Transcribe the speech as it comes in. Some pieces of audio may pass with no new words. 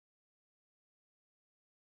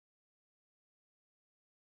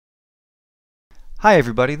Hi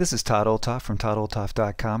everybody, this is Todd Olthoff from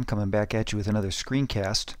toddolthoff.com coming back at you with another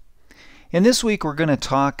screencast. And this week we're going to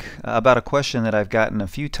talk about a question that I've gotten a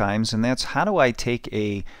few times, and that's how do I take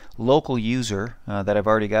a local user that I've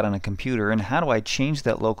already got on a computer and how do I change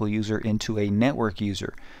that local user into a network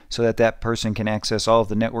user so that that person can access all of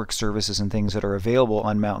the network services and things that are available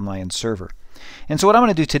on Mountain Lion's server. And so what I'm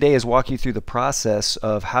going to do today is walk you through the process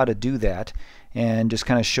of how to do that and just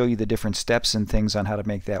kind of show you the different steps and things on how to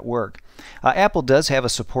make that work. Apple does have a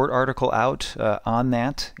support article out on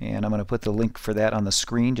that, and I'm going to put the link for that on the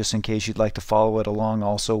screen just in case you'd like to follow it along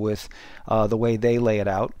also with the way they lay it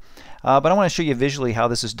out. But I want to show you visually how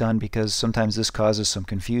this is done because sometimes this causes some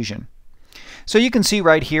confusion. So you can see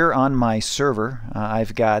right here on my server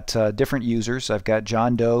I've got different users. I've got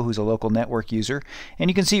John Doe, who's a local network user, and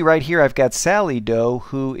you can see right here I've got Sally Doe,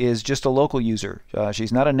 who is just a local user.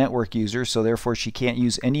 She's not a network user, so therefore she can't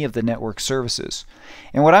use any of the network services.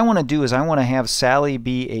 And what I want to do is I want to have Sally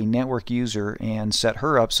be a network user and set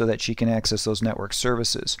her up so that she can access those network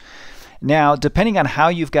services. Now, depending on how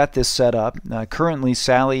you've got this set up, currently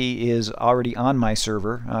Sally is already on my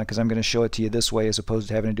server because I'm going to show it to you this way as opposed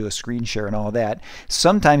to having to do a screen share and all that.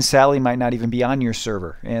 Sometimes Sally might not even be on your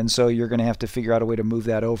server, and so you're going to have to figure out a way to move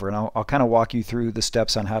that over, and I'll kind of walk you through the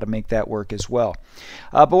steps on how to make that work as well.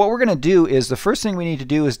 But what we're going to do is the first thing we need to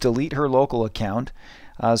do is delete her local account.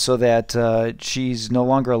 So that she's no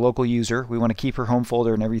longer a local user. We want to keep her home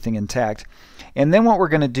folder and everything intact. And then what we're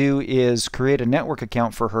going to do is create a network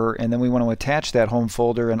account for her, and then we want to attach that home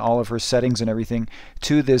folder and all of her settings and everything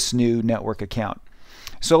to this new network account.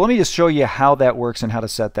 So let me just show you how that works and how to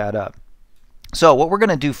set that up. So what we're going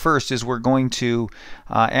to do first is we're going to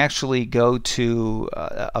actually go to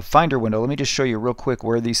a Finder window. Let me just show you real quick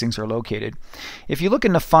where these things are located. If you look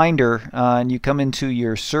in the Finder and you come into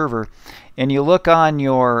your server and you look on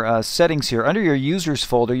your settings here, under your users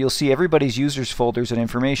folder, you'll see everybody's users folders and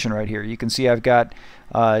information right here. You can see I've got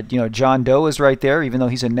John Doe is right there, even though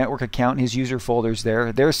he's a network account, his user folder's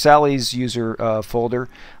there. There's Sally's user folder,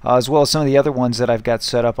 as well as some of the other ones that I've got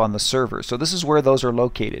set up on the server. So this is where those are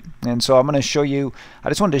located. And so I'm going to show you, I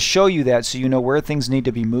just wanted to show you that so you know where things need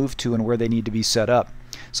to be moved to and where they need to be set up.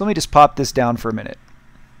 So let me just pop this down for a minute.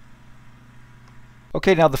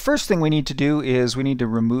 Okay, now the first thing we need to do is we need to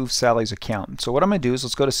remove Sally's account. So what I'm going to do is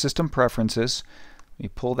let's go to System Preferences. Let me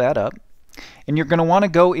pull that up. And you're going to want to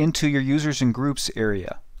go into your Users and Groups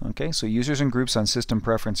area. Okay, so Users and Groups on System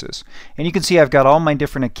Preferences. And you can see I've got all my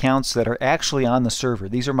different accounts that are actually on the server.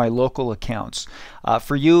 These are my local accounts.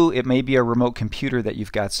 For you, it may be a remote computer that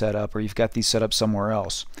you've got set up, or you've got these set up somewhere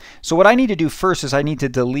else. So what I need to do first is I need to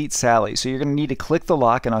delete Sally. So you're going to need to click the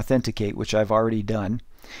lock and authenticate, which I've already done.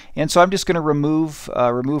 And so I'm just going to remove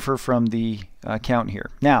her from the account here.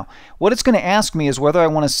 Now, what it's going to ask me is whether I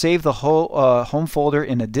want to save the whole home folder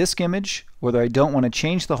in a disk image, whether I don't want to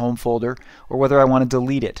change the home folder, or whether I want to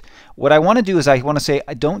delete it. What I want to do is I want to say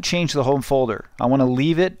I don't change the home folder. I want to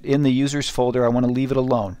leave it in the users folder. I want to leave it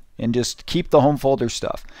alone and just keep the home folder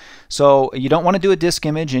stuff. So you don't want to do a disk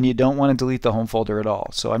image and you don't want to delete the home folder at all.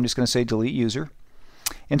 So I'm just going to say delete user.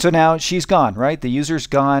 And so now she's gone, right? The user's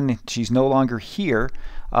gone. She's no longer here.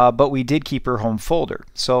 But we did keep her home folder.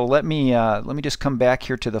 So let me just come back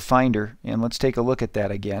here to the Finder and let's take a look at that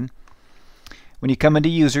again. When you come into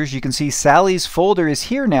Users, you can see Sally's folder is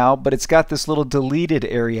here now, but it's got this little deleted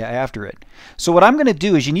area after it. So what I'm going to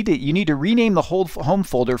do is you need to rename the whole home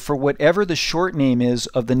folder for whatever the short name is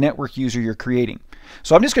of the network user you're creating.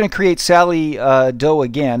 So I'm just going to create Sally Doe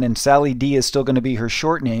again, and Sally D is still going to be her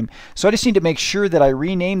short name. So I just need to make sure that I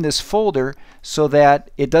rename this folder so that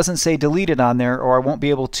it doesn't say deleted on there, or I won't be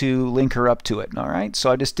able to link her up to it. All right, so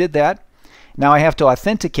I just did that. Now I have to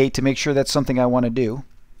authenticate to make sure that's something I want to do.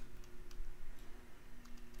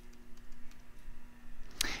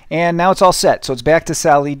 And now it's all set. So it's back to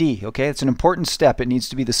Sally D. Okay, it's an important step. It needs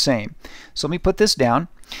to be the same. So let me put this down.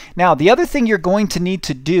 Now, the other thing you're going to need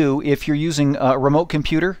to do if you're using a remote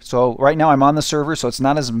computer, so right now I'm on the server, so it's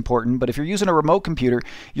not as important, but if you're using a remote computer,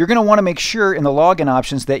 you're going to want to make sure in the login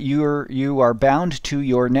options that you are bound to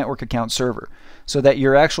your network account server, so that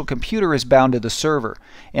your actual computer is bound to the server.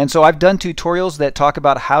 And so I've done tutorials that talk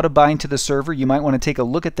about how to bind to the server. You might want to take a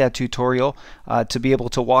look at that tutorial to be able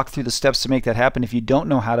to walk through the steps to make that happen if you don't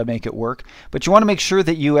know how to make it work. But you want to make sure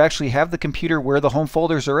that you actually have the computer where the home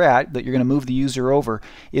folders are at, that you're going to move the user over,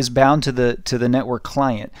 is bound to the network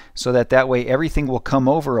client, so that way everything will come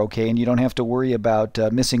over okay and you don't have to worry about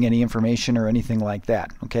missing any information or anything like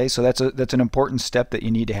that. Okay, so that's an important step that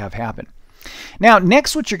you need to have happen. Now,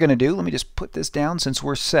 next what you're going to do, let me just put this down since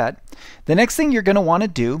we're set. The next thing you're going to want to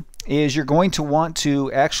do is you're going to want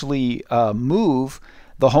to actually move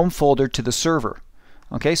the home folder to the server.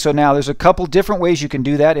 Okay, so now there's a couple different ways you can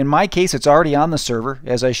do that. In my case, it's already on the server,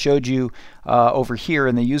 as I showed you over here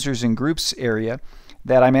in the users and groups area,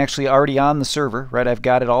 that I'm actually already on the server, right? I've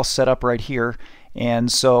got it all set up right here.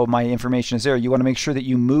 And so my information is there. You want to make sure that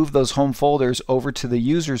you move those home folders over to the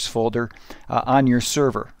users folder on your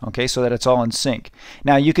server, okay, so that it's all in sync.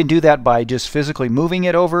 Now you can do that by just physically moving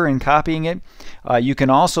it over and copying it. You can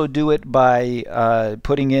also do it by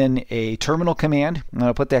putting in a terminal command. I'm going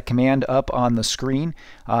to put that command up on the screen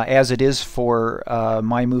as it is for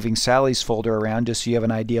my moving Sally's folder around, just so you have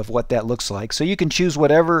an idea of what that looks like. So you can choose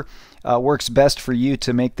whatever works best for you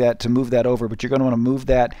to move that over, but you're going to want to move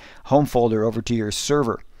that home folder over to your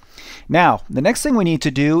server. Now, the next thing we need to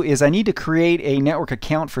do is I need to create a network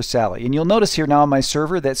account for Sally. And you'll notice here now on my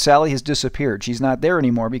server that Sally has disappeared. She's not there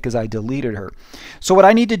anymore because I deleted her. So what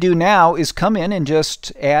I need to do now is come in and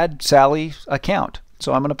just add Sally's account.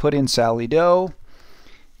 So I'm going to put in Sally Doe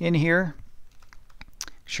in here. Make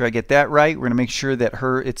sure I get that right. We're going to make sure that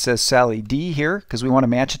it says Sally D here because we want to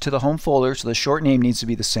match it to the home folder, so the short name needs to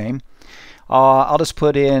be the same. I'll just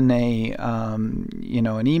put in an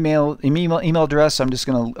email address. I'm just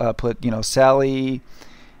going to put Sally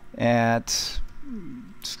at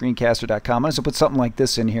screencaster.com. I'm just going to put something like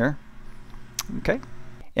this in here. Okay.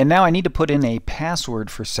 And now I need to put in a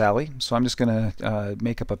password for Sally. So I'm just going to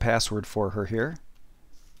make up a password for her here.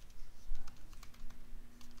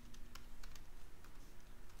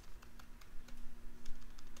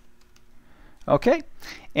 Okay.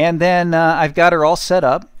 And then I've got her all set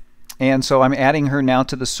up. And so I'm adding her now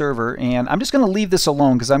to the server, and I'm just going to leave this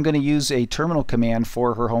alone because I'm going to use a terminal command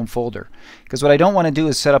for her home folder. Because what I don't want to do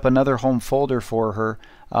is set up another home folder for her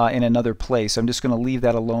in another place. I'm just going to leave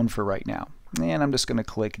that alone for right now. And I'm just going to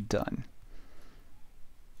click Done.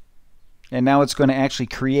 And now it's going to actually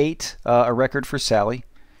create a record for Sally,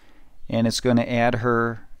 and it's going to add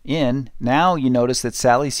her in. Now you notice that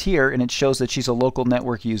Sally's here, and it shows that she's a local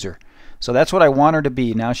network user. So that's what I want her to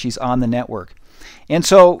be. Now she's on the network. And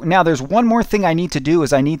so now there's one more thing I need to do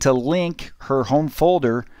is I need to link her home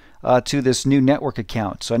folder to this new network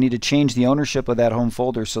account. So I need to change the ownership of that home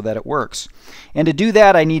folder so that it works. And to do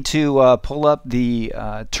that, I need to pull up the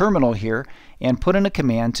terminal here and put in a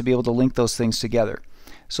command to be able to link those things together.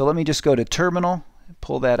 So let me just go to terminal,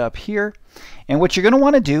 pull that up here. And what you're going to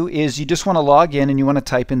want to do is you just want to log in and you want to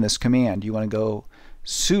type in this command. You want to go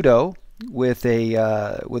sudo with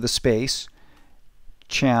a space,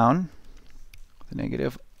 chown, the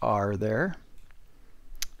negative R there.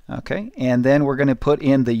 Okay, and then we're going to put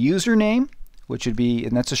in the username, which would be,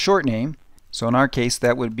 and that's a short name. So in our case,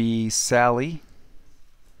 that would be Sally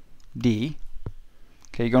D.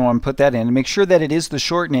 Okay, you're going to want to put that in and make sure that it is the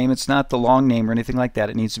short name. It's not the long name or anything like that.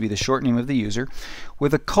 It needs to be the short name of the user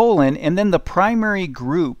with a colon, and then the primary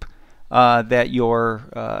group that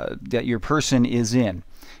your person is in.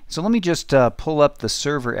 So let me just pull up the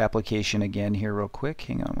server application again here real quick.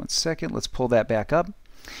 Hang on one second. Let's pull that back up.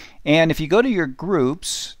 And if you go to your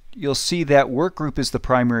groups, you'll see that work group is the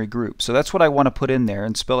primary group. So that's what I want to put in there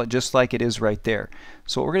and spell it just like it is right there.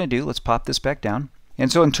 So what we're going to do, let's pop this back down.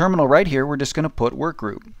 And so in terminal right here, we're just going to put work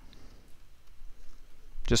group.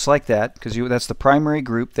 Just like that, because that's the primary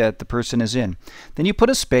group that the person is in. Then you put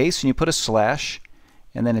a space and you put a slash,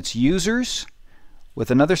 and then it's users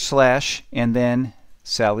with another slash, and then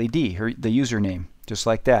Sally D, the username, just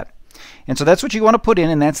like that. And so that's what you want to put in,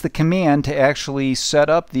 and that's the command to actually set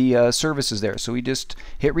up the services there. So we just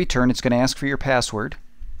hit return. It's going to ask for your password.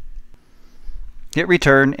 Hit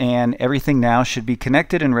return, and everything now should be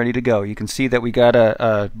connected and ready to go. You can see that we got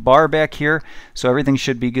a bar back here, so everything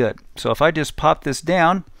should be good. So if I just pop this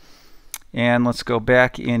down, and let's go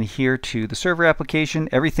back in here to the server application,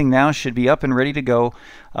 everything now should be up and ready to go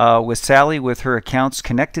with Sally with her accounts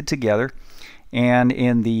connected together. And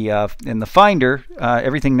in the Finder,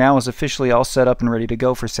 everything now is officially all set up and ready to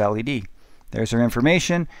go for Sally D. There's her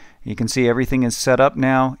information. You can see everything is set up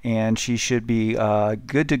now, and she should be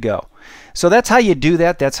good to go. So that's how you do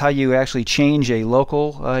that. That's how you actually change a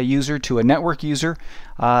local user to a network user.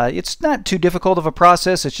 It's not too difficult of a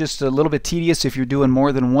process. It's just a little bit tedious if you're doing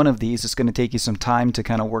more than one of these. It's going to take you some time to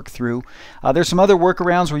kind of work through. There's some other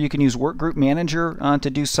workarounds where you can use Workgroup Manager to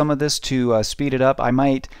do some of this to speed it up. I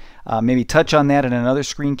might maybe touch on that in another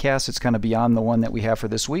screencast. It's kind of beyond the one that we have for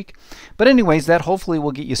this week. But anyways, that hopefully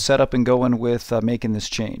will get you set up and going with making this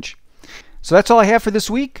change. So that's all I have for this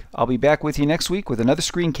week. I'll be back with you next week with another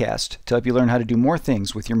screencast to help you learn how to do more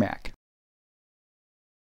things with your Mac.